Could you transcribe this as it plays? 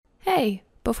Hey,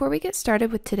 before we get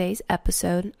started with today's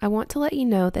episode, I want to let you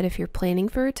know that if you're planning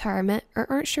for retirement or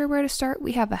aren't sure where to start,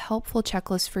 we have a helpful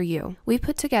checklist for you. We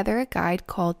put together a guide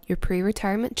called Your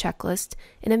Pre-Retirement Checklist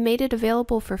and have made it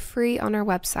available for free on our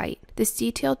website. This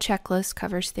detailed checklist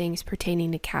covers things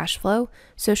pertaining to cash flow,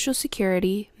 Social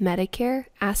Security, Medicare,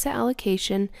 asset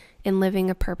allocation, and living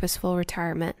a purposeful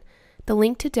retirement. The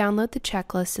link to download the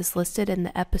checklist is listed in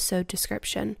the episode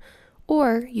description.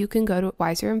 Or you can go to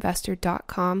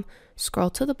wiserinvestor.com, scroll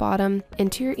to the bottom,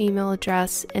 enter your email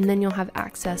address, and then you'll have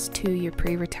access to your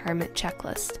pre-retirement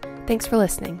checklist. Thanks for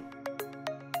listening.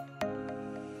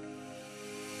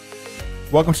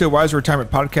 Welcome to the Wiser Retirement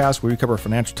Podcast, where we cover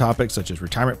financial topics such as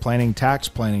retirement planning, tax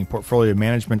planning, portfolio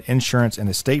management, insurance, and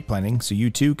estate planning, so you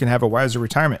too can have a wiser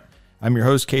retirement. I'm your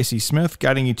host, Casey Smith,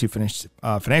 guiding you to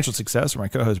financial success with my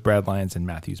co-hosts Brad Lyons and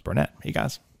Matthews Barnett. Hey,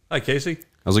 guys. Hi, Casey.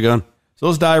 How's it going? So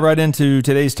let's dive right into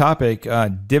today's topic,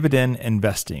 dividend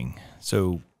investing.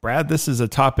 So, Brad, this is a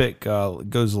topic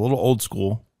goes a little old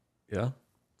school. Yeah.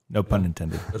 No pun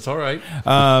intended. That's all right.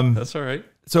 That's all right.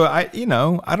 So I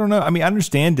don't know. I mean, I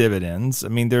understand dividends. I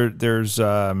mean, there's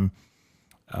when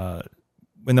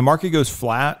the market goes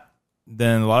flat,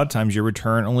 then a lot of times your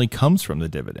return only comes from the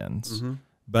dividends. Mm-hmm.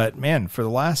 But man, for the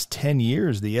last 10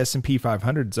 years, the S&P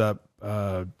 500's up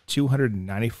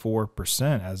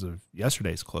 294% as of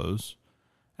yesterday's close.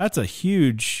 That's a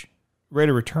huge rate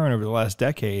of return over the last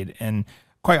decade. And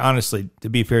quite honestly, to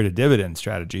be fair to dividend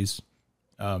strategies,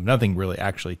 nothing really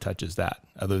actually touches that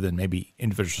other than maybe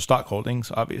individual stock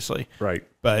holdings, obviously. Right.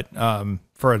 But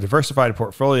for a diversified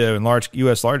portfolio in large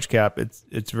U.S. large cap,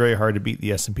 it's very hard to beat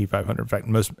the S&P 500. In fact,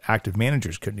 most active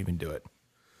managers couldn't even do it.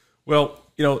 Well,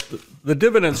 you know, the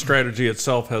dividend strategy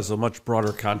itself has a much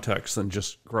broader context than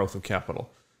just growth of capital.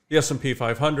 The S&P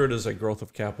 500 is a growth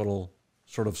of capital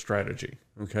sort of strategy.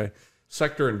 Okay.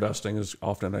 Sector investing is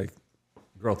often a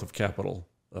growth of capital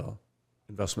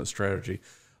investment strategy.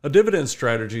 A dividend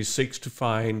strategy seeks to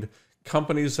find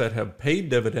companies that have paid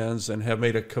dividends and have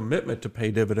made a commitment to pay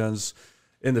dividends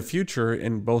in the future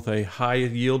in both a high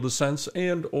yield sense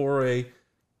and or a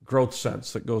growth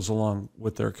sense that goes along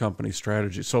with their company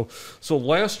strategy. So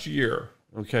last year,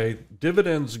 okay,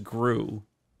 dividends grew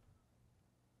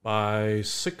by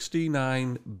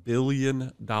 $69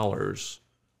 billion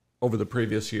over the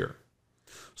previous year.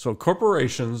 So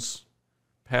corporations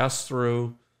pass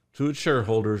through to its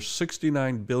shareholders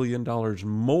 $69 billion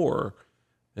more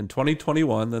in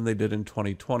 2021 than they did in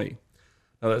 2020.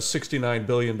 Now that $69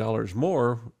 billion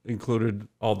more included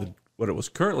what it was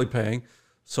currently paying.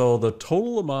 So the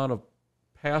total amount of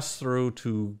pass through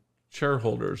to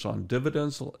shareholders on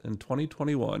dividends in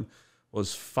 2021 was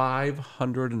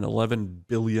 $511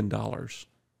 billion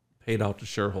paid out to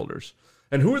shareholders.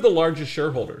 And who are the largest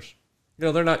shareholders? You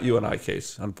know, they're not you and I,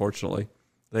 Case, unfortunately.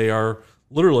 They are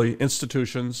literally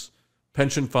institutions,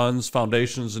 pension funds,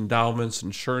 foundations, endowments,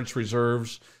 insurance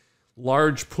reserves,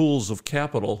 large pools of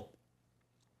capital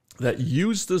that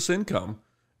use this income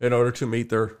in order to meet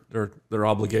their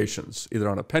obligations, either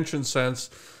on a pension sense,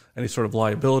 any sort of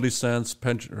liability sense,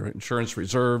 pension or insurance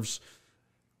reserves,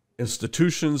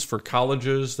 institutions for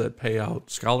colleges that pay out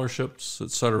scholarships,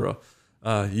 etc.,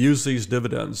 use these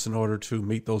dividends in order to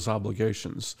meet those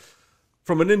obligations.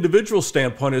 From an individual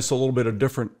standpoint, it's a little bit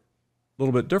different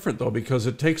though, because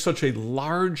it takes such a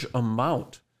large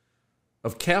amount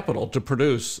of capital to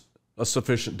produce a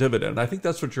sufficient dividend. I think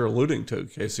that's what you're alluding to,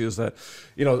 Casey, is that,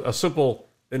 you know, a simple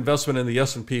investment in the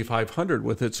S&P 500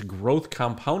 with its growth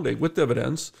compounding with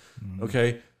dividends,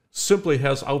 okay, simply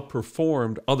has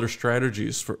outperformed other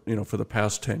strategies for the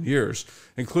past 10 years,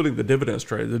 including the dividend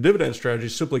strategy. The dividend strategy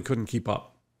simply couldn't keep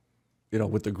up,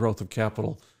 with the growth of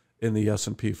capital in the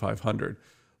S&P 500.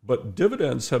 But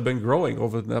dividends have been growing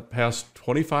over the past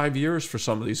 25 years for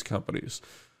some of these companies.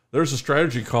 There's a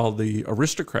strategy called the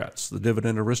Aristocrats, the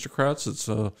Dividend Aristocrats. It's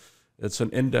an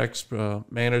index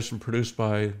managed and produced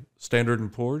by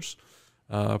Standard & Poor's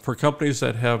for companies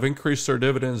that have increased their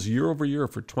dividends year over year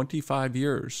for 25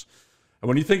 years. And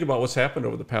when you think about what's happened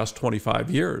over the past 25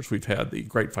 years, we've had the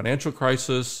great financial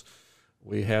crisis.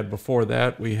 Before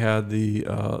that, we had the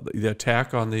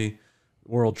attack on the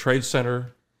World Trade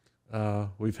Center.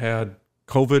 We've had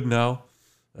COVID now,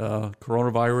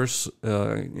 coronavirus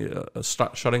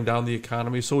shutting down the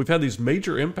economy. So we've had these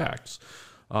major impacts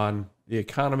on the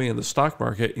economy and the stock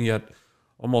market, and yet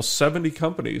almost 70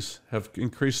 companies have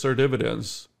increased their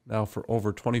dividends now for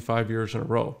over 25 years in a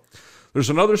row. There's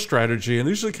another strategy, and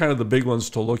these are kind of the big ones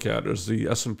to look at, is the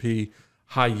S&P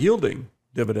high-yielding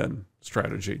dividend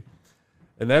strategy.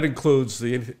 And that includes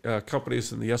the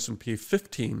companies in the S&P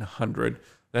 1500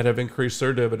 that have increased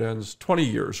their dividends 20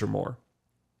 years or more.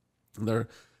 And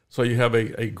So you have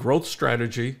a growth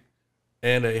strategy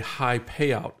and a high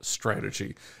payout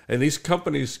strategy. And these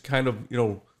companies kind of,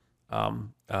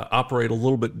 operate a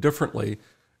little bit differently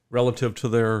relative to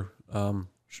their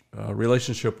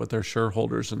relationship with their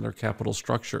shareholders and their capital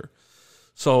structure.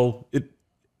 So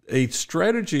a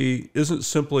strategy isn't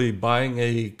simply buying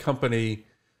a company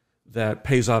that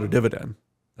pays out a dividend.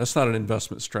 That's not an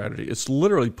investment strategy. It's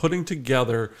literally putting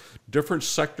together different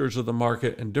sectors of the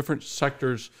market and different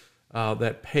sectors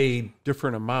that pay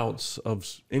different amounts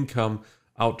of income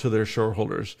out to their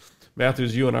shareholders.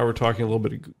 Matthews, you and I were talking a little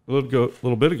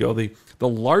bit ago. The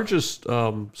largest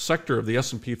sector of the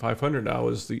S&P 500 now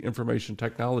is the information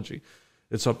technology.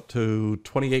 It's up to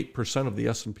 28% of the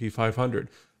S&P 500.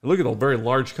 And look at the very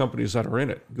large companies that are in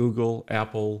it: Google,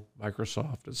 Apple,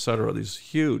 Microsoft, et cetera. These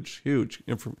huge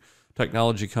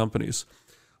technology companies.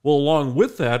 Well, along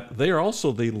with that, they are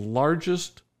also the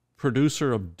largest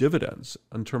producer of dividends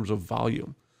in terms of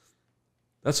volume.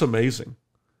 That's amazing.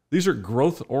 These are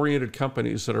growth-oriented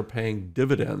companies that are paying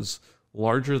dividends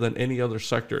larger than any other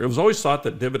sector. It was always thought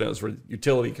that dividends were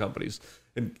utility companies.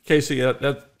 And Casey,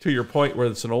 that to your point where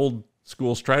it's an old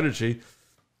school strategy,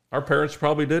 our parents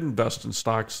probably did invest in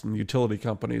stocks and utility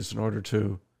companies in order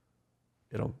to,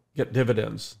 get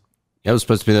dividends. It was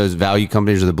supposed to be those value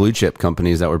companies or the blue chip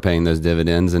companies that were paying those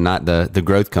dividends, and not the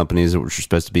growth companies that were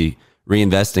supposed to be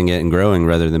reinvesting it and growing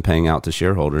rather than paying out to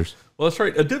shareholders. Well, that's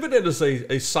right. A dividend is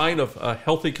a sign of a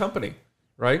healthy company,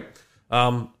 right?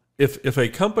 If a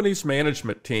company's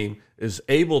management team is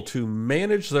able to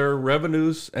manage their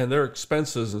revenues and their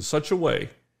expenses in such a way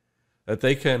that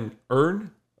they can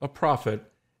earn a profit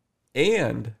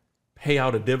and pay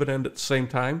out a dividend at the same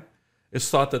time, it's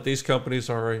thought that these companies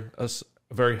are a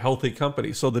very healthy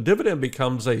company. So the dividend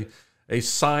becomes a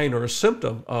sign or a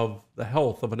symptom of the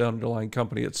health of an underlying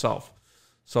company itself.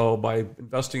 So by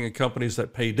investing in companies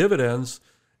that pay dividends,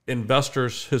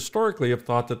 investors historically have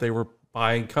thought that they were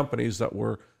buying companies that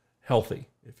were healthy,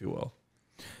 if you will.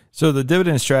 So the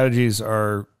dividend strategies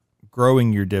are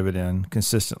growing your dividend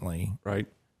consistently. Right.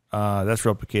 That's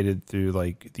replicated through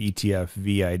like the ETF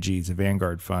VIGs, the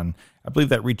Vanguard fund. I believe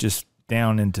that reaches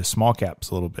down into small caps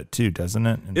a little bit too, doesn't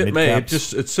it? And it may.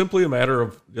 It's simply a matter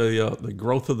of the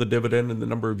growth of the dividend and the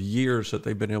number of years that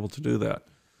they've been able to do that.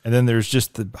 And then there's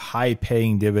just the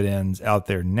high-paying dividends out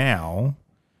there now.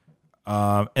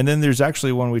 And then there's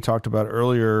actually one we talked about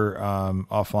earlier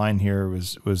offline here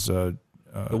was the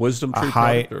Wisdom Tree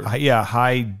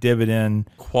high dividend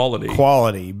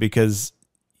quality because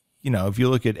if you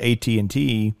look at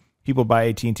AT&T, people buy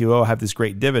AT&T, have this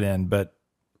great dividend, but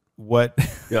what?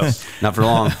 Yes, not for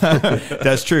long.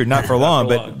 That's true, not for long.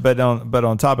 But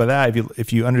on top of that,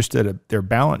 if you understood their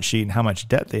balance sheet and how much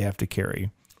debt they have to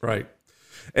carry, right.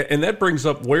 And that brings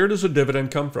up, where does a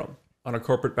dividend come from on a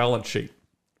corporate balance sheet,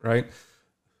 right?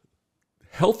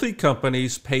 Healthy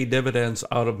companies pay dividends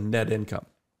out of net income.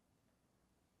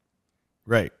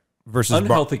 Right. Versus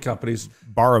unhealthy companies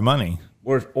borrow money.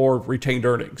 Or retained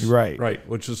earnings. Right. Right.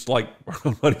 Which is like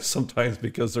borrowing money sometimes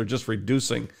because they're just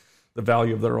reducing the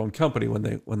value of their own company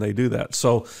when they do that.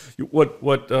 So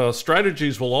what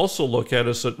strategies will also look at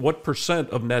is at what percent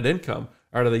of net income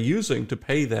are they using to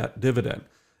pay that dividend.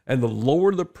 And the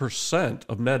lower the percent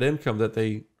of net income that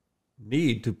they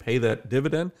need to pay that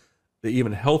dividend, the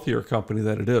even healthier company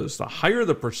that it is. The higher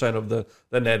the percent of the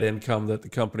net income that the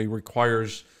company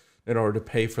requires in order to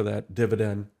pay for that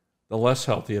dividend, the less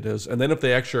healthy it is. And then if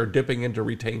they actually are dipping into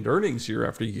retained earnings year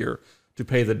after year to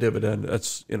pay the dividend,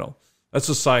 that's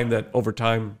a sign that over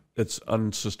time it's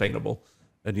unsustainable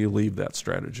and you leave that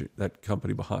strategy, that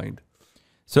company behind.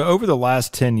 So over the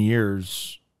last 10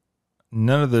 years,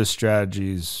 none of those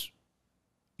strategies,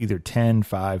 either 10,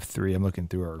 5, 3, I'm looking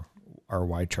through our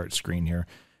Y chart screen here,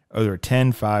 either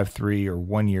 10, 5, 3, or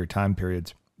 1 year time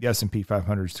periods, the S&P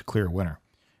 500 is the clear winner,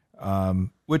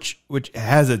 which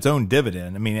has its own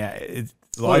dividend. I mean, a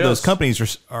lot of those companies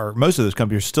most of those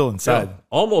companies are still inside. Yeah,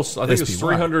 almost, I think it's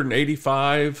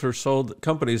 385 or so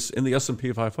companies in the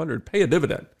S&P 500 pay a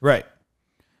dividend. Right.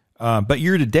 But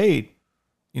year to date,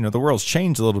 the world's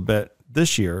changed a little bit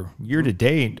this year. Year to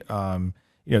date, the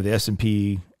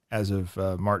S&P as of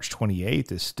March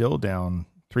 28th is still down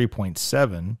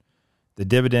 3.7. The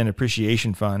dividend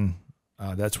appreciation fund,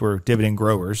 that's where dividend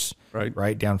growers,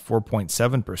 right, down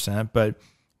 4.7%. But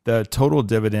the total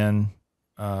dividend,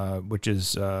 which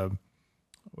is,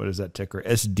 what is that ticker?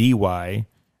 SDY,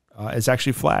 is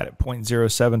actually flat at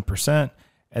 0.07%.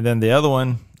 And then the other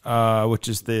one, which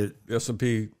is the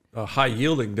S&P high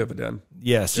yielding dividend.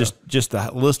 Yes, just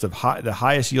the list of the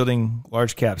highest yielding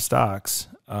large cap stocks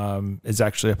is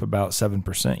actually up about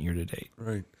 7% year to date.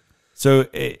 Right. So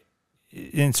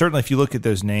and certainly if you look at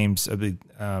those names,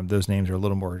 those names are a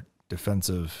little more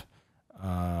defensive.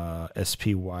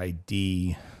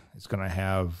 SPYD is going to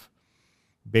have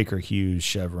Baker Hughes,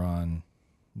 Chevron,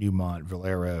 Newmont,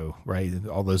 Valero, right?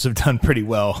 All those have done pretty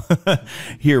well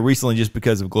here recently just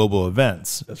because of global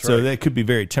events. That's so right. that could be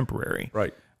very temporary.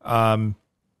 Right.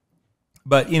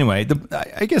 But anyway,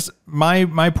 I guess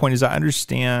my point is I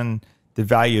understand the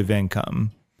value of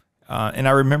income. And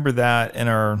I remember that in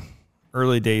our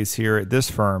early days here at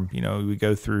this firm, we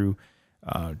go through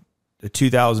the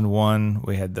 2001,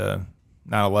 we had the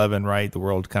 9/11, right? The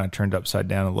world kind of turned upside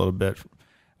down a little bit.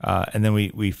 And then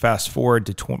we fast forward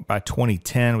to by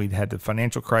 2010, we had the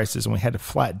financial crisis and we had a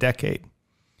flat decade.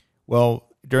 Well,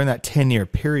 during that 10-year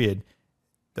period,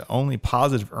 the only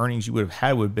positive earnings you would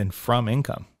have been from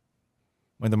income.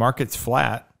 When the market's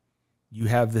flat, you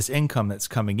have this income that's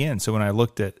coming in. So when I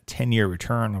looked at 10-year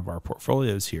return of our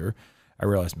portfolios here, I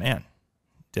realized, man,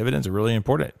 dividends are really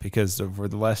important because over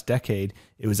the last decade,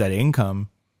 it was that income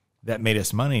that made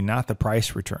us money, not the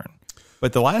price return.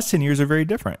 But the last 10 years are very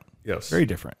different. Yes. Very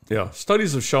different. Yeah.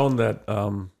 Studies have shown that a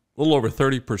little over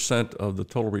 30% of the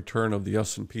total return of the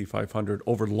S&P 500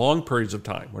 over long periods of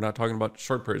time, we're not talking about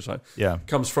short periods of time,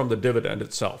 comes from the dividend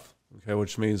itself, okay,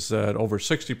 which means that over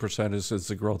 60% is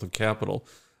the growth of capital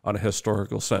on a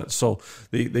historical sense. So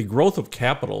the growth of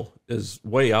capital is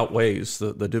way outweighs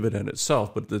the dividend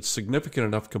itself, but it's a significant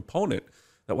enough component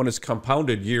that when it's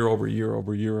compounded year over year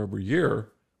over year over year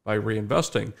by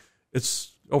reinvesting, it's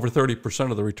over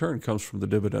 30% of the return comes from the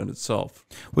dividend itself.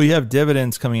 Well, you have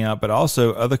dividends coming out, but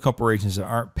also other corporations that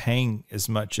aren't paying as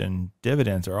much in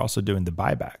dividends are also doing the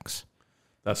buybacks.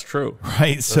 That's true.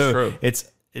 Right. That's so true.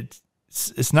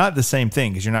 It's not the same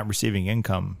thing because you're not receiving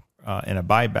income in a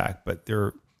buyback, but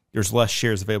there's less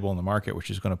shares available in the market,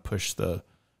 which is going to push the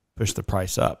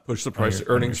price up. Push the price,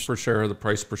 earnings per share, the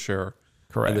price per share.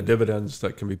 Correct. And the dividends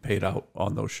that can be paid out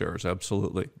on those shares.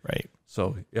 Absolutely. Right.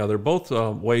 So, yeah, they're both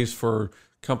ways for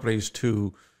companies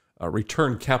to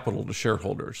return capital to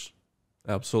shareholders.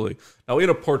 Absolutely. Now, in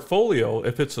a portfolio,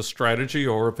 if it's a strategy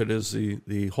or if it is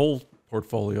the whole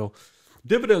portfolio,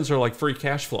 dividends are like free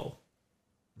cash flow.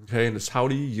 Okay, and it's how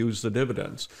do you use the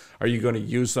dividends? Are you going to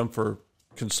use them for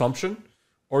consumption,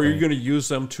 or are you going to use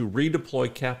them to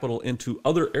redeploy capital into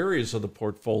other areas of the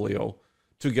portfolio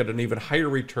to get an even higher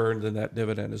return than that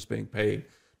dividend is being paid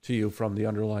to you from the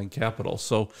underlying capital?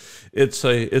 So it's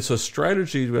a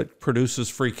strategy that produces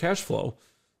free cash flow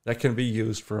that can be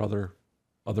used for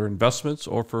other investments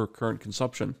or for current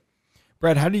consumption.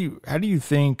 Brad, how do you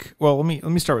think? Well, let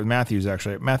me start with Matthews.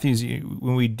 Actually, Matthews,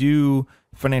 when we do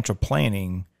financial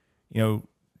planning,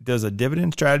 does a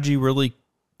dividend strategy really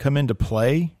come into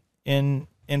play in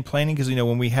planning? Because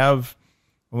when we have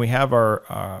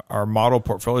our model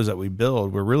portfolios that we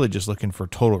build, we're really just looking for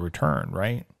total return,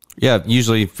 right? Yeah,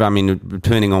 usually,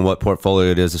 depending on what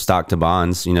portfolio it is, of stock to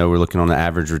bonds, we're looking on the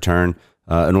average return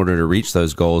in order to reach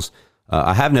those goals.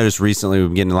 I have noticed recently we've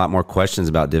been getting a lot more questions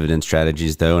about dividend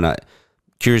strategies, though, and I'm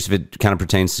curious if it kind of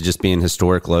pertains to just being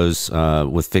historic lows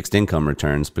with fixed income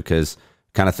returns, because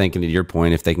kind of thinking to your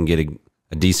point, if they can get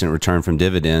a decent return from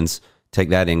dividends, take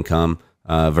that income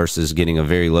versus getting a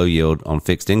very low yield on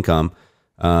fixed income,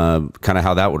 kind of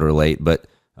how that would relate. But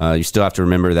you still have to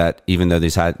remember that even though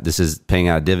this is paying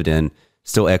out a dividend,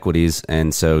 still equities,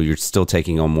 and so you're still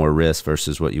taking on more risk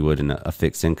versus what you would in a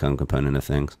fixed income component of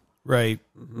things. Right.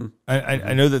 Mm-hmm.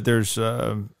 I know that there's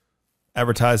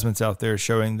advertisements out there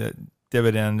showing that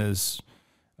dividend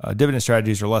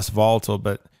strategies are less volatile,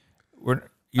 but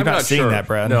you're not seeing that,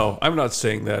 Brad. No, I'm not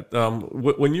saying that.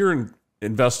 When you're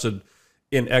invested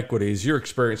in equities, you're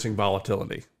experiencing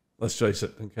volatility. Let's face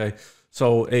it. Okay.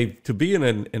 So to be in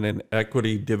an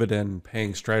equity dividend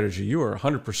paying strategy, you are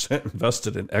 100%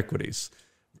 invested in equities.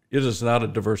 It is not a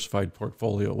diversified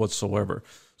portfolio whatsoever.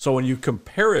 So when you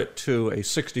compare it to a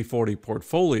 60-40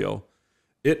 portfolio,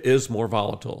 it is more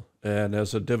volatile. And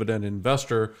as a dividend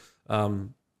investor,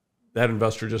 that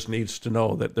investor just needs to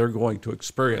know that they're going to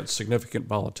experience significant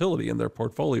volatility in their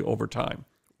portfolio over time.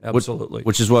 Absolutely.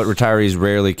 Which is what retirees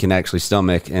rarely can actually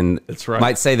stomach. And that's right.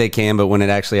 Might say they can, but when it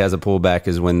actually has a pullback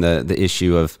is when the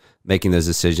issue of making those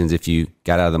decisions, if you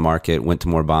got out of the market, went to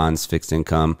more bonds, fixed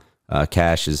income,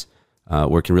 cash is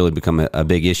where it can really become a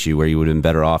big issue where you would have been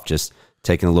better off just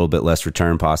taking a little bit less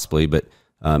return possibly, but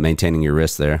maintaining your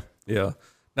risk there. Yeah.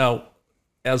 Now,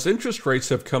 as interest rates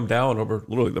have come down over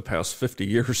literally the past 50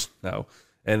 years now,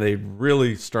 and they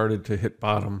really started to hit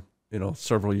bottom,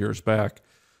 several years back,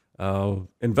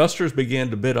 investors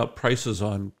began to bid up prices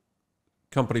on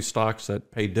company stocks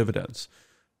that pay dividends,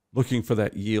 looking for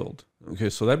that yield.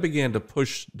 Okay, so that began to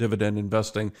push dividend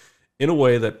investing in a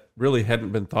way that really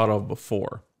hadn't been thought of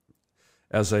before.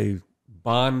 as a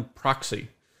bond proxy.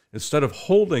 Instead of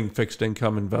holding fixed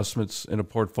income investments in a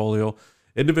portfolio,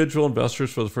 individual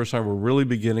investors for the first time were really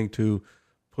beginning to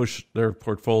push their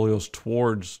portfolios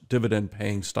towards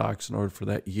dividend-paying stocks in order for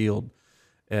that yield.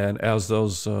 And as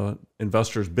those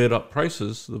investors bid up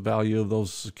prices, the value of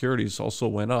those securities also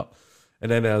went up.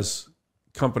 And then as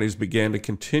companies began to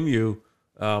continue,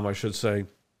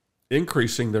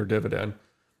 increasing their dividend,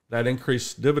 that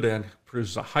increased dividend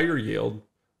produces a higher yield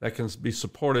that can be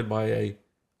supported by a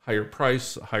higher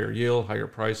price, higher yield, higher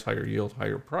price, higher yield,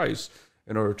 higher price,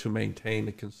 in order to maintain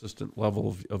a consistent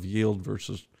level of yield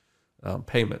versus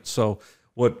payment. So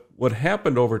what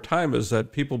happened over time is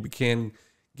that people began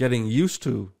getting used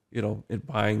to,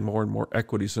 buying more and more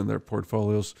equities in their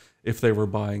portfolios if they were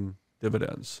buying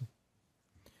dividends.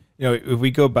 If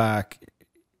we go back,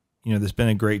 there's been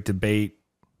a great debate.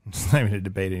 It's not even a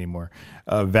debate anymore.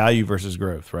 Value versus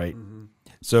growth, right? Mm-hmm.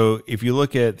 So if you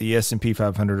look at the S&P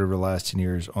 500 over the last 10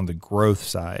 years on the growth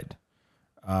side,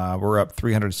 we're up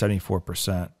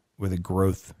 374% with a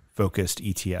growth-focused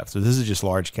ETF. So this is just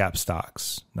large cap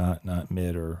stocks, not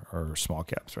mid or small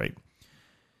caps, right?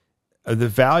 The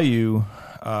value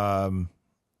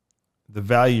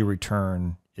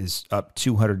return is up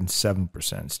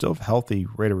 207%. Still a healthy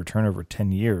rate of return over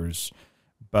 10 years,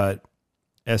 but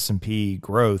S&P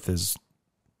growth is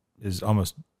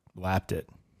almost lapped it,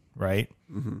 right?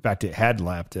 Mm-hmm. In fact, it had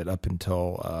lapped it up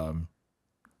until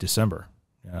December.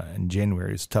 And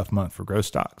January is a tough month for growth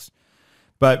stocks.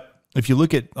 But if you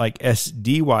look at like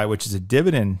SDY, which is a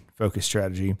dividend-focused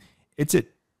strategy, it's at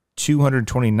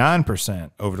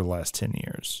 229% over the last 10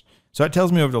 years. So that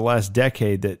tells me over the last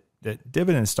decade that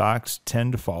dividend stocks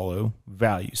tend to follow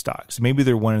value stocks. Maybe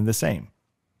they're one and the same,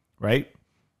 right?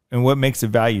 And what makes a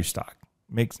value stock?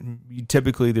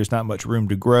 Typically there's not much room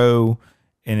to grow,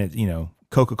 and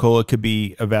Coca-Cola could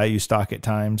be a value stock at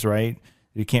times, right?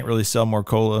 You can't really sell more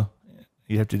cola.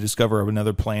 You have to discover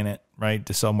another planet, right,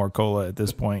 to sell more cola at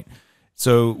this point.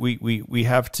 So we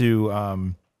have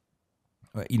to,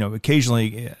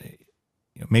 occasionally,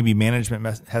 maybe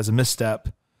management has a misstep,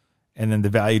 and then the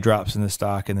value drops in the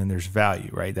stock, and then there's value,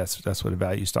 right? That's what a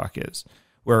value stock is.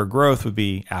 Where a growth would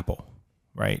be Apple,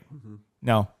 right? Mm-hmm.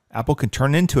 Now, Apple can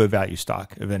turn into a value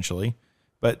stock eventually,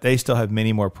 but they still have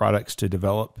many more products to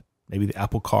develop. Maybe the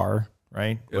Apple Car,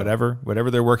 right? Yeah.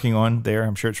 Whatever they're working on there.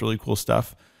 I'm sure it's really cool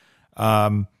stuff.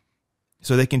 So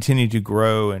they continue to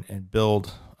grow and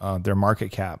build their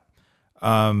market cap.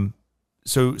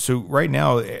 So right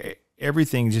now,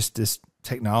 everything, just this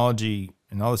technology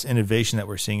and all this innovation that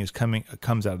we're seeing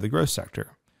comes out of the growth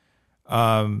sector.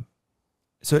 So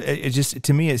it just,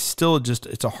 to me, it's still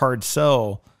it's a hard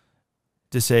sell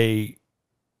to say,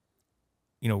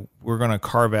 we're going to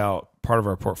carve out part of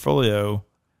our portfolio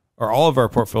or all of our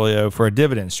portfolio for a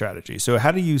dividend strategy. So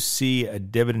how do you see a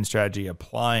dividend strategy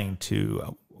applying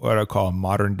to what I call a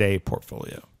modern day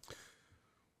portfolio?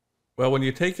 Well, when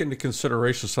you take into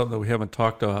consideration something that we haven't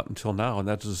talked about until now, and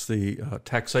that is the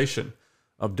taxation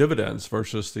of dividends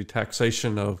versus the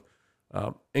taxation of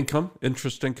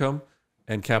interest income,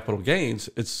 and capital gains,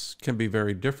 it can be a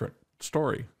very different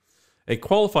story. A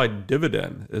qualified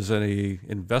dividend is an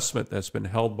investment that's been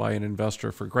held by an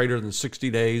investor for greater than 60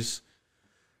 days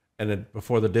and then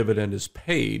before the dividend is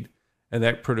paid, and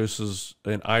that produces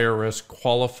an IRS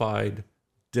qualified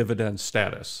dividend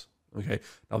status. Okay.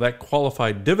 Now that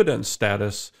qualified dividend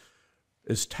status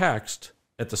is taxed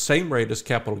at the same rate as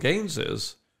capital gains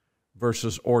is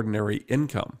versus ordinary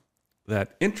income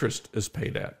that interest is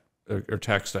paid at or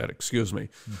taxed at,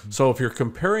 Mm-hmm. So if you're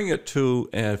comparing it to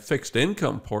a fixed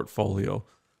income portfolio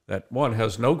that one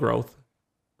has no growth,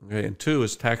 okay, and two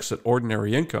is taxed at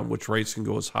ordinary income, which rates can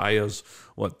go as high as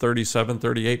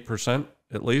 37-38%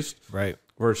 at least, right?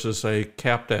 Versus a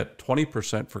capped at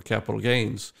 20% for capital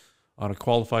gains on a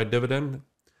qualified dividend,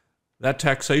 that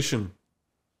taxation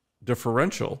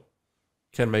differential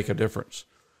can make a difference.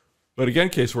 But again,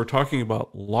 Case, we're talking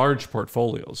about large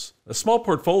portfolios. A small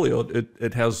portfolio,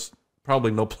 it has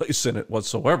probably no place in it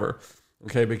whatsoever,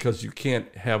 okay, because you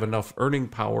can't have enough earning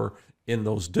power in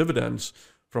those dividends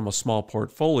from a small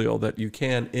portfolio that you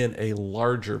can in a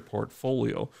larger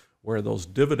portfolio where those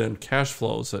dividend cash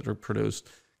flows that are produced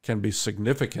can be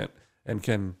significant and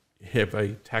can have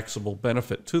a taxable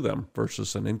benefit to them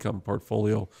versus an income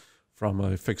portfolio from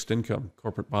a fixed income,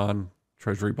 corporate bond,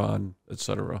 treasury bond, et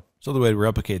cetera. So the way to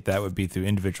replicate that would be through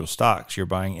individual stocks. You're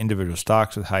buying individual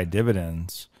stocks with high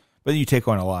dividends, but you take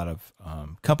on a lot of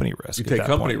company risk. You take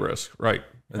company risk, right.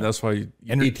 And that's why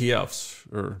ETFs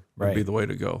would be the way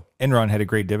to go. Enron had a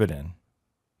great dividend.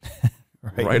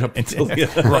 right up until the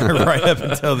end. right up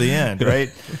until the end,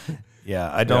 right? Yeah,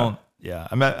 I don't. Yeah.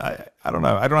 I don't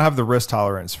know. I don't have the risk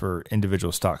tolerance for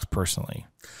individual stocks personally.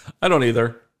 I don't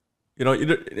either.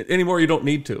 Anymore, you don't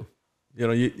need to.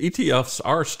 ETFs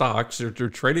are stocks. They're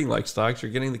trading like stocks.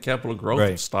 You're getting the capital growth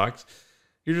Right. of stocks.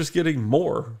 You're just getting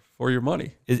more for your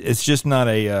money. It's just not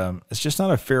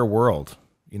a fair world.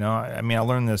 I mean, I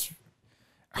learned this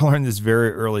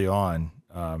very early on.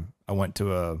 I went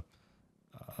to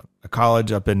a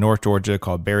college up in North Georgia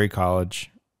called Berry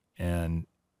College, and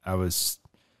I was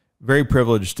very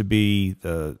privileged to be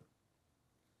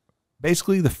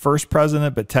basically the first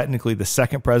president, but technically the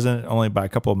second president only by a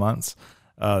couple of months.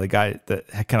 The guy that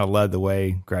had kind of led the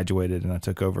way graduated and I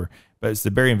took over, but it's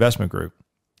the Berry Investment Group.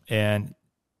 And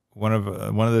one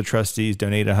of the trustees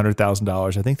donated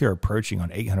 $100,000. I think they're approaching on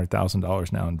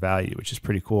 $800,000 now in value, which is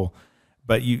pretty cool.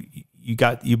 But you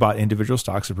bought individual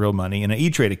stocks of real money in an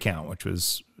E-Trade account, which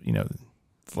was, the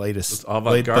latest,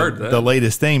 avant-garde, the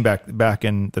latest thing back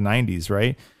in the 90s,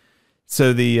 right?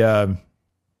 So they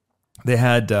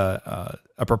had a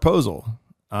proposal.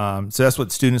 So that's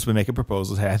what students would make a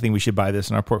proposal. Hey, I think we should buy this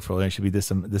in our portfolio. It should be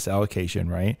this allocation,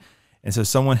 right? And so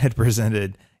someone had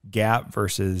presented Gap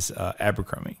versus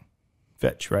Abercrombie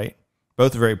Fitch, right?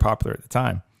 Both very popular at the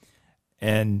time.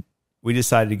 And we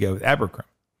decided to go with Abercrombie.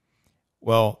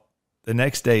 Well, the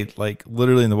next day, like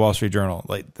literally in the Wall Street Journal,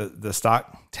 like the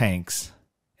stock tanks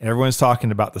and everyone's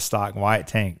talking about the stock and why it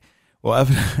tanked. Well,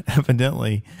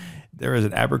 evidently there was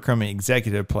an Abercrombie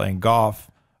executive playing golf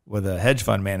with a hedge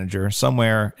fund manager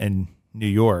somewhere in New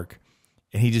York.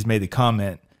 And he just made the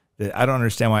comment that I don't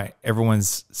understand why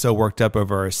everyone's so worked up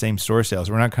over our same store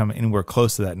sales. We're not coming anywhere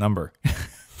close to that number.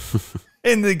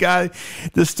 And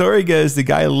the story goes, the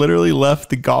guy literally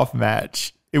left the golf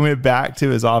match and went back to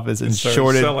his office and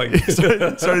started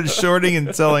shorting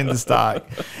and selling the stock.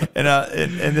 And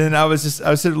then I was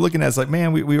sort of looking at it, it's like,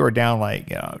 man, we were down like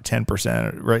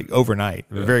 10% right overnight,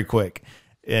 very quick.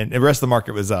 And the rest of the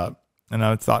market was up. And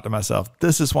I thought to myself,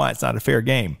 this is why it's not a fair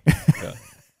game. Yeah.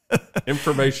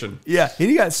 Information. Yeah.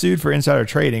 He got sued for insider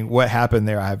trading. What happened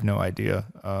there, I have no idea.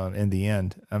 In the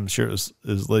end, I'm sure it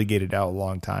was litigated out a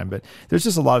long time, but there's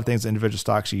just a lot of things, individual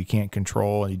stocks you can't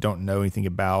control and you don't know anything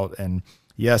about. And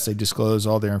yes, they disclose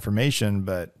all their information,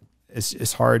 but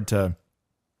it's hard to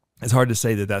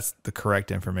say that that's the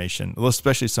correct information,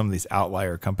 especially some of these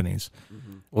outlier companies.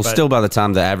 Mm-hmm. Well, still by the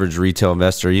time the average retail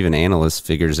investor, even analyst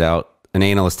figures out, an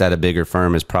analyst at a bigger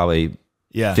firm is probably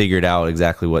figured out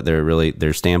exactly what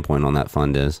their standpoint on that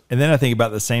fund is. And then I think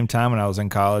about the same time when I was in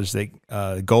college,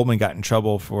 Goldman got in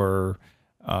trouble for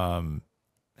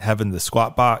having the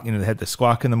squawk box. They had the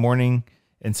squawk in the morning,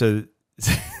 and so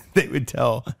they would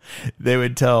tell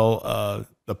the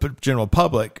general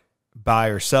public buy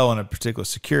or sell in a particular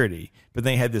security, but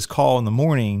they had this call in the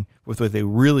morning with what they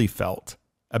really felt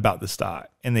about the stock,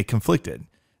 and they conflicted.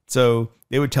 So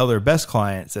they would tell their best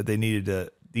clients that they needed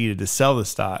to sell the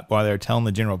stock while they were telling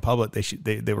the general public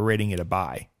they were rating it a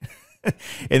buy,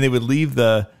 and they would leave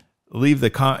the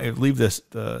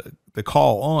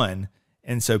call on,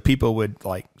 and so people would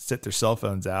like set their cell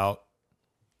phones out,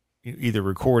 either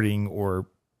recording or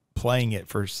playing it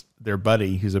for their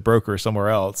buddy who's a broker somewhere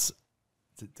else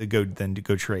to go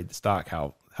trade the stock.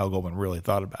 How Goldman really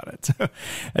thought about it. So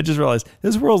I just realized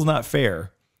this world's not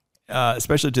fair.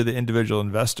 Especially to the individual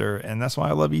investor. And that's why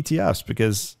I love ETFs,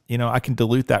 because, I can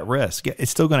dilute that risk.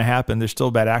 It's still going to happen. There's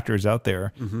still bad actors out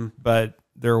there, but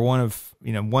they're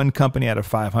one company out of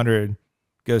 500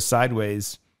 goes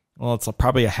sideways. Well, it's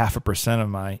probably 0.5% of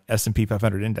my S&P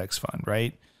 500 index fund,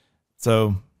 right?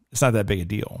 So it's not that big a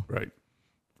deal. Right.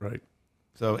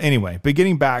 So anyway, but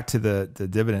getting back to the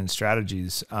dividend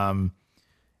strategies. And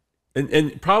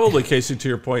probably, Casey, to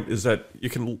your point, is that you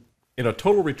can, in a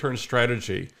total return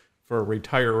strategy, for a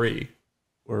retiree,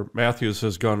 where Matthews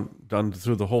has done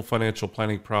through the whole financial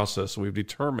planning process, we've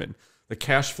determined the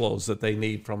cash flows that they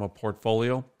need from a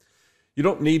portfolio. You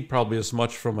don't need probably as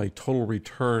much from a total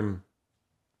return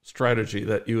strategy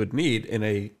that you would need in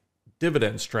a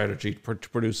dividend strategy to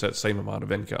produce that same amount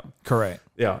of income. Correct.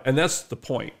 Yeah, and that's the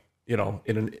point.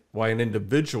 Why an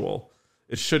individual,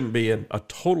 it shouldn't be a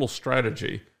total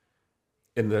strategy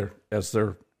as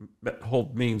their whole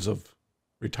means of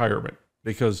retirement.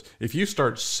 Because if you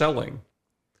start selling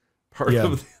part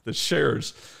of the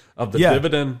shares of the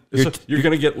dividend, you're going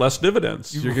to get less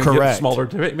dividends. You're going to get smaller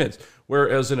dividends.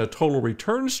 Whereas in a total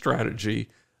return strategy,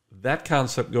 that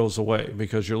concept goes away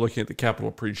because you're looking at the capital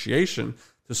appreciation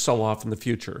to sell off in the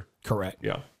future. Correct.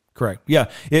 Yeah. Correct. Yeah.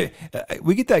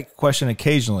 We get that question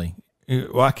occasionally.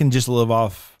 Well, I can just live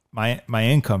off my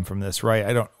income from this,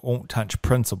 right? I won't touch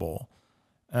principal.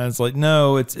 And it's like,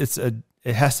 no,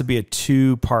 it has to be a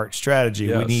 2-part strategy.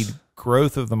 Yes. We need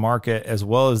growth of the market as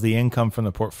well as the income from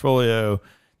the portfolio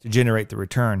to generate the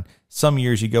return. Some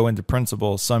years you go into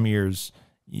principal, some years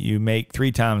you make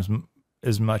 3 times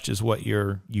as much as what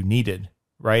you needed,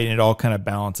 right? And it all kind of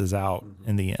balances out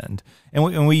in the end.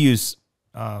 And we use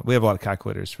we have a lot of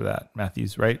calculators for that,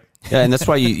 Matthews, right? Yeah, and that's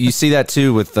why you see that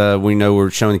too with we know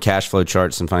we're showing the cash flow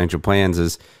charts and financial plans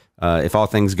is if all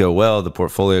things go well, the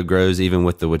portfolio grows even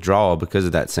with the withdrawal because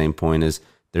of that same point is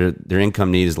their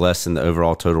income need is less than the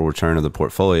overall total return of the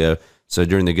portfolio. So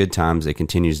during the good times, it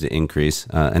continues to increase.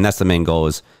 And that's the main goal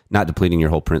is not depleting your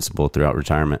whole principal throughout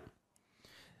retirement.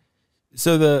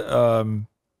 So there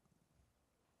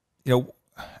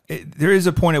is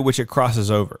a point at which it crosses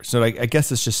over. So I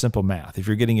guess it's just simple math. If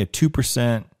you're getting a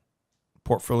 2%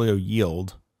 portfolio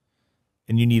yield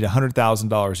and you need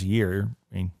 $100,000 a year,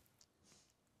 I mean,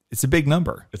 it's a big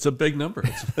number. It's a big number.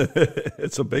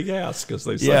 It's a big ask, as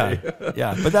they say.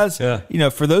 Yeah. But that's,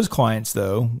 for those clients,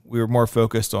 though, we were more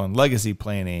focused on legacy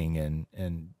planning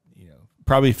and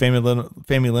probably family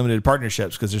limited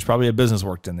partnerships because there's probably a business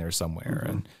worked in there somewhere.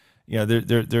 And,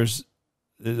 there's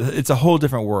it's a whole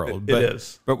different world. It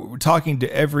is. But we're talking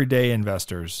to everyday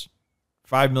investors,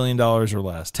 $5 million or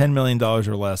less, $10 million or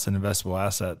less in investable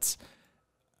assets.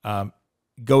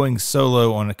 Going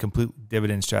solo on a complete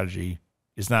dividend strategy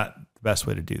is not the best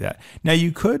way to do that. Now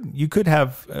you could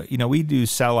have, we do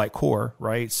satellite core,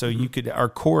 right? So our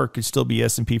core could still be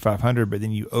S&P 500, but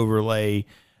then you overlay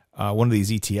one of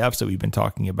these ETFs that we've been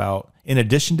talking about in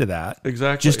addition to that.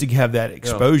 Exactly. Just to have that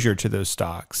exposure to those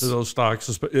stocks.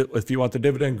 If you want the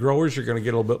dividend growers, you're going to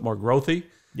get a little bit more growthy.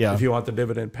 Yeah. If you want the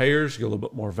dividend payers, you get a little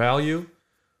bit more value.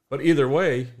 But either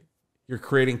way, you're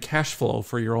creating cash flow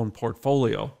for your own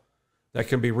portfolio that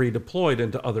can be redeployed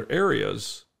into other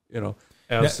areas,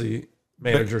 as the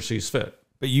manager sees fit.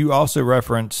 But you also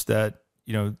referenced that,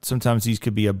 sometimes these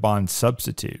could be a bond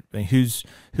substitute. I mean,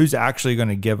 who's actually going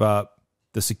to give up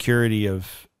the security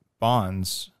of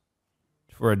bonds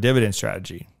for a dividend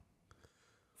strategy?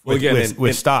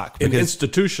 With stock. In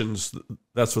institutions,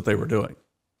 that's what they were doing.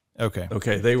 Okay.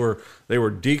 They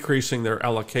were decreasing their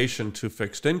allocation to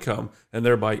fixed income and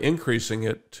thereby increasing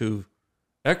it to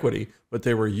equity, but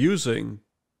they were using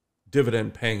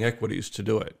dividend paying equities to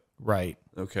do it. Right.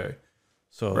 Okay.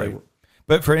 So right.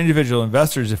 But for individual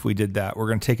investors, if we did that, we're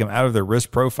going to take them out of their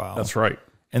risk profile. That's right.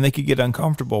 And they could get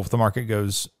uncomfortable if the market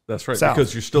goes That's right. south.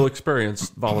 Because you still experience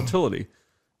volatility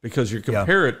because you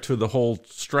compare it to the whole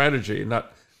strategy,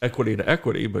 not equity to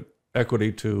equity, but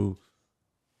equity to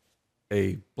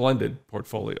a blended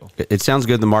portfolio. It sounds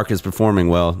good. The market's performing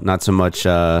well, not so much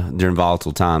during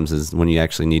volatile times as when you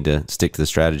actually need to stick to the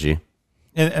strategy.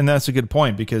 And that's a good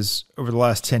point because over the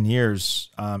last 10 years,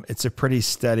 it's a pretty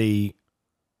steady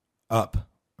up.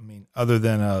 I mean, other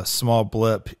than a small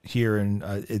blip here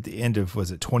at the end of,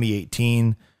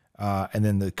 2018, and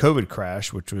then the COVID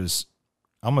crash, which was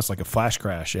almost like a flash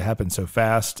crash. It happened so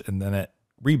fast, and then it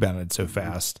rebounded so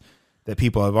fast that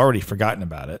people have already forgotten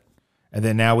about it. And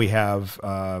then now we have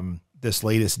this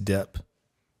latest dip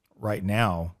right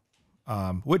now,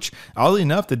 which, oddly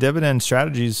enough, the dividend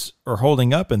strategies are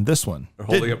holding up in this one. They're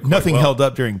holding up Nothing well. held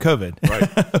up during COVID,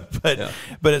 right?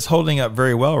 but it's holding up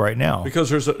very well right now. Because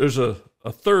there's a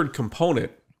third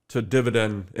component to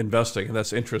dividend investing, and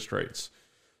that's interest rates.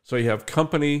 So you have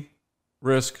company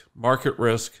risk, market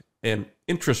risk, and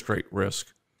interest rate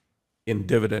risk in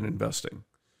dividend investing.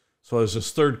 So there's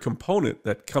this third component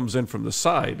that comes in from the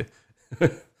side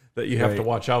that you have to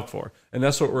watch out for. And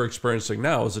that's what we're experiencing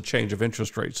now is a change of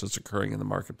interest rates that's occurring in the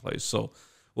marketplace. So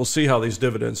we'll see how these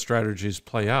dividend strategies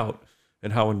play out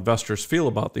and how investors feel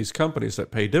about these companies that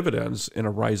pay dividends in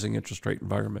a rising interest rate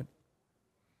environment.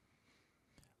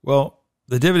 Well,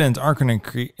 the dividends aren't going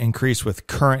to increase with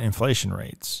current inflation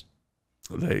rates.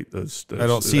 I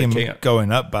don't see them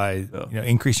going up by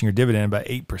increasing your dividend by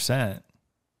 8%.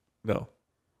 No,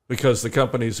 because the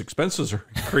company's expenses are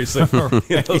increasing.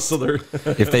 So they're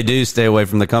if they do, stay away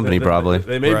from the company. Probably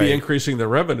they may be increasing their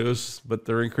revenues, but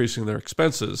they're increasing their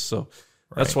expenses. So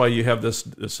that's why you have this.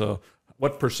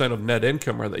 What percent of net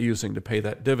income are they using to pay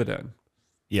that dividend?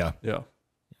 Yeah.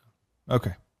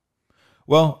 Okay.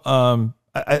 Well,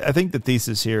 I think the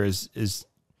thesis here is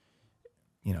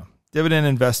dividend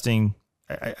investing.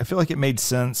 I feel like it made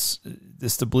sense.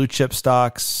 The blue chip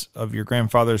stocks of your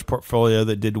grandfather's portfolio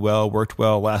that did well, worked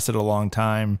well, lasted a long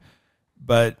time.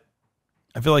 But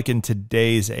I feel like in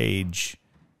today's age,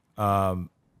 a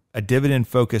dividend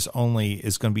focus only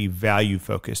is going to be value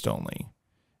focused only.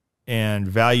 And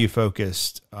value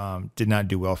focused did not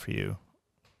do well for you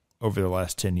over the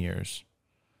last 10 years.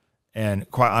 And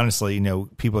quite honestly,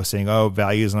 people are saying, oh,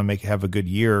 value is going to have a good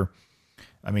year.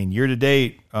 I mean, year to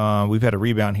date, we've had a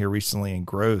rebound here recently in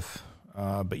growth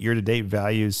but year-to-date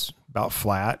values about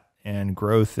flat, and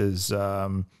growth is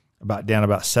down about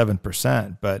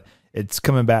 7%. But it's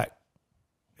coming back.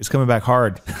 It's coming back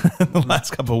hard the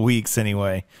last couple of weeks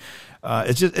anyway.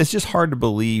 It's just hard to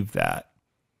believe that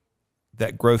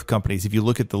growth companies, if you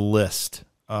look at the list,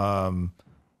 of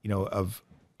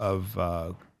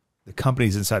the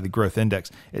companies inside the growth index,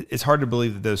 it's hard to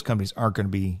believe that those companies aren't going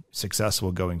to be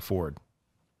successful going forward.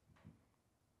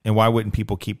 And why wouldn't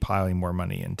people keep piling more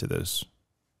money into those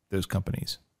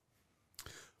companies?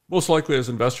 Most likely, as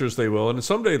investors, they will, and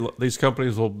someday these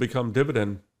companies will become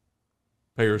dividend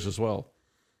payers as well.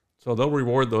 So they'll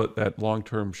reward that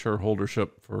long-term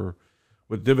shareholdership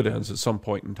with dividends at some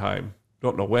point in time.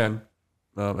 Don't know when,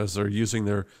 as they're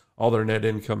using all their net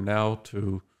income now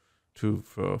to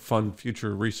fund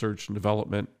future research and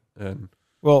development and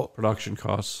production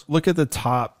costs. Look at the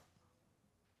top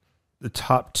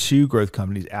 2 growth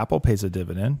companies. Apple pays a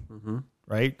dividend,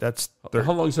 right?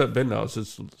 How long has that been now? Is it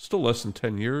still less than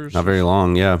 10 years? Not very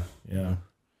long, yeah. Yeah.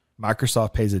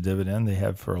 Microsoft pays a dividend. They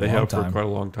have for a long time. They have for quite a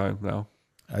long time now.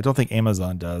 I don't think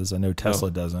Amazon does. I know Tesla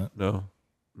doesn't. No.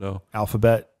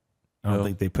 Alphabet, I don't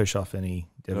think they push off any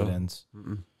dividends.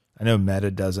 No. I know Meta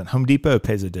doesn't. Home Depot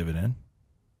pays a dividend.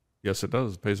 Yes, it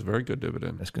does. It pays a very good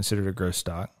dividend. That's considered a growth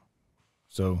stock.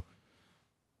 So,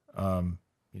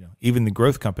 even the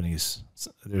growth companies,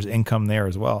 there's income there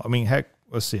as well. I mean, heck,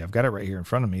 let's see. I've got it right here in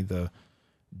front of me. The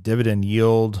dividend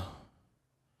yield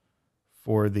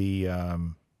for the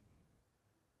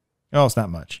it's not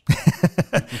much.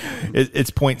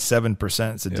 It's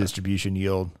 0.7%. It's a distribution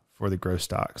yield for the growth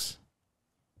stocks.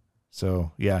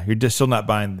 So yeah, you're just still not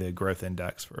buying the growth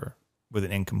index with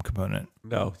an income component.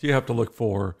 No, you have to look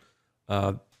for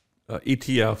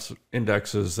ETFs,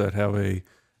 indexes that have a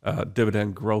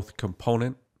dividend growth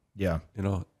component. Yeah,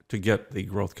 to get the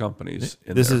growth companies.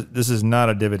 This is not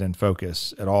a dividend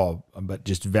focus at all, but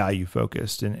just value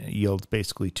focused, and it yields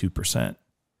basically 2%.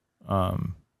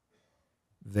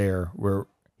 There, where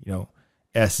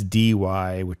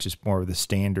SDY, which is more of the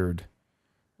standard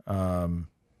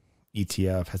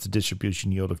ETF, has a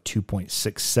distribution yield of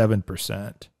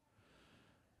 2.67%,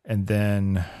 and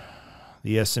then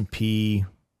the S&P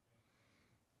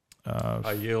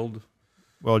high yield.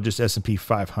 Well, just S&P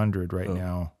 500 right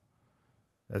now.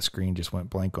 That screen just went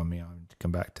blank on me. I'll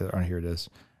come back to. Here it is.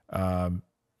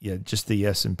 Just the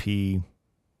S&P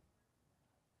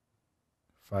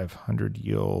 500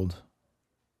 yield.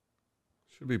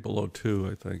 Should be below 2,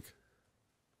 I think.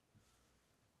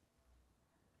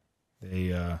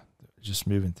 They just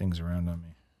moving things around on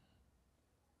me.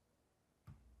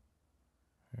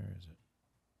 Where is it?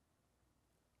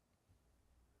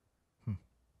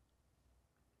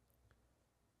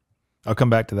 I'll come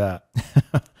back to that.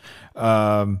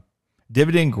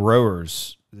 Dividend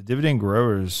growers. The dividend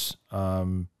growers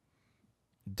don't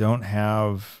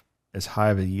have as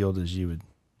high of a yield as you would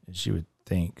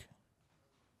think.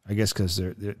 I guess because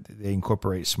they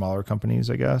incorporate smaller companies.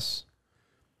 I guess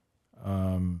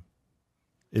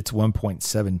it's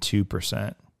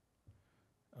 1.72%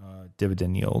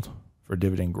 dividend yield for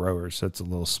dividend growers. So it's a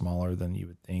little smaller than you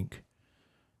would think.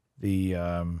 The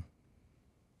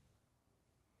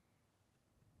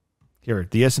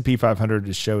S&P 500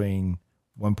 is showing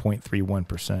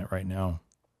 1.31% right now.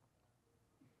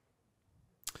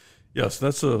 Yes,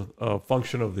 that's a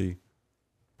function of the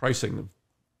pricing of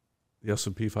the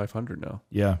S&P 500 now.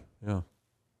 Yeah.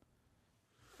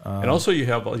 And also you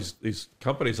have all these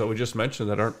companies that we just mentioned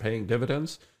that aren't paying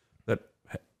dividends that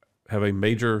have a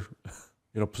major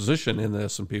position in the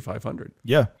S&P 500.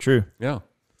 Yeah, true. Yeah.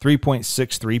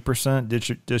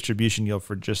 3.63% distribution yield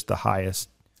for just the highest.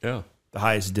 Yeah. The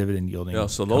highest dividend yielding. Yeah,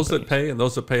 so those that pay and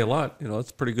those that pay a lot, that's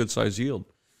a pretty good size yield.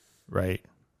 Right.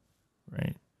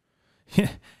 I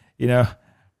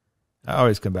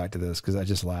always come back to this because I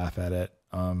just laugh at it.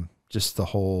 Just the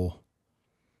whole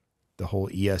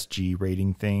ESG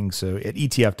rating thing. So at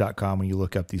ETF.com, when you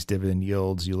look up these dividend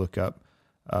yields, you look up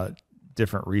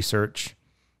different research.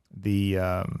 They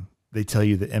tell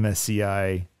you the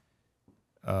MSCI,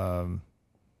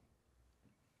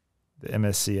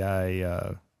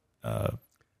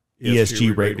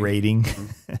 ESG rating,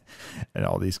 and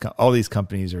all these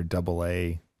companies are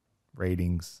AA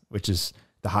ratings, which is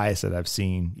the highest that I've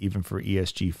seen, even for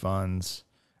ESG funds,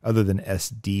 other than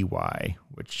SDY,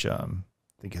 which I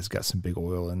think has got some big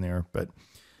oil in there. But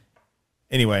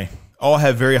anyway, all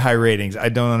have very high ratings. I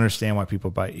don't understand why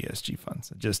people buy ESG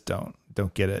funds. I just don't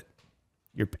get it.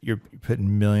 You're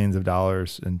putting millions of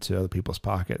dollars into other people's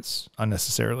pockets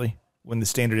unnecessarily. When the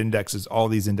standard indexes, all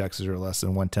these indexes are less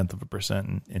than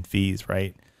 0.1% in fees,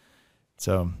 right?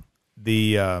 So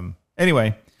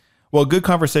anyway, Well, good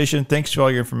conversation. Thanks for all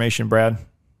your information, Brad.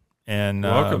 And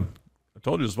You're welcome. I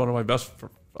told you it's one of my best,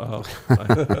 one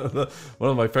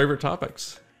of my favorite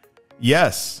topics.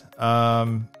 Yes.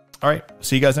 All right.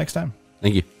 See you guys next time.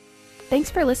 Thank you. Thanks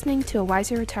for listening to a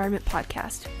Wiser Retirement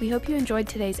podcast. We hope you enjoyed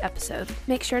today's episode.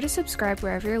 Make sure to subscribe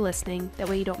wherever you're listening, that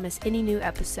way you don't miss any new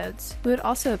episodes. We would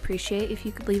also appreciate if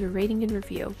you could leave a rating and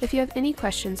review. If you have any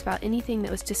questions about anything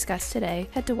that was discussed today,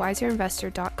 head to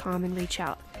wiserinvestor.com and reach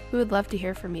out. We would love to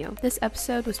hear from you. This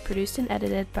episode was produced and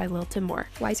edited by Lilton Moore.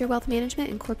 Wiser Wealth Management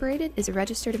Incorporated is a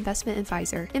registered investment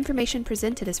advisor. Information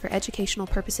presented is for educational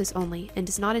purposes only and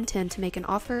does not intend to make an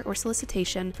offer or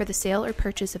solicitation for the sale or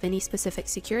purchase of any specific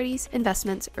securities,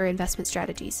 investments, or investment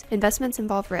strategies. Investments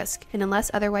involve risk and,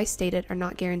 unless otherwise stated, are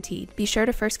not guaranteed. Be sure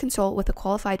to first consult with a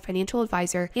qualified financial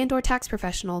advisor and/or tax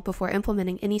professional before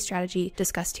implementing any strategy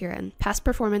discussed herein. Past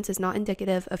performance is not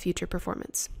indicative of future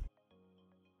performance.